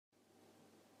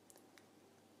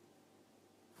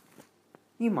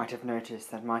You might have noticed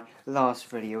that my last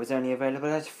video was only available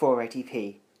at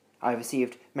 480p. I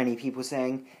received many people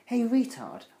saying, "Hey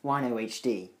retard, why no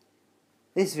HD?"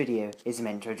 This video is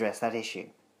meant to address that issue.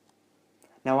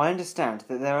 Now I understand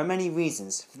that there are many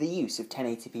reasons for the use of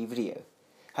 1080p video.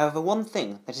 However, one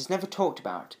thing that is never talked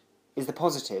about is the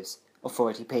positives of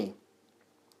 480p.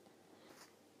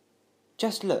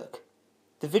 Just look.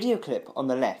 The video clip on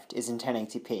the left is in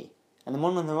 1080p, and the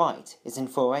one on the right is in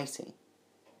 480.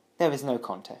 There is no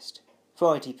contest.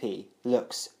 480p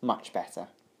looks much better.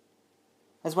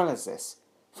 As well as this,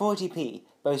 480p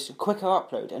boasts quicker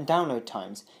upload and download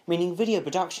times, meaning video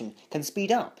production can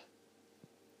speed up.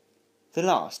 The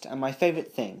last and my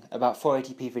favourite thing about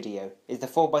 480p video is the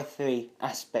 4:3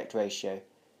 aspect ratio,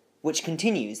 which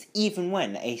continues even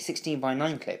when a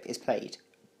 16:9 clip is played.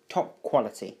 Top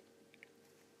quality.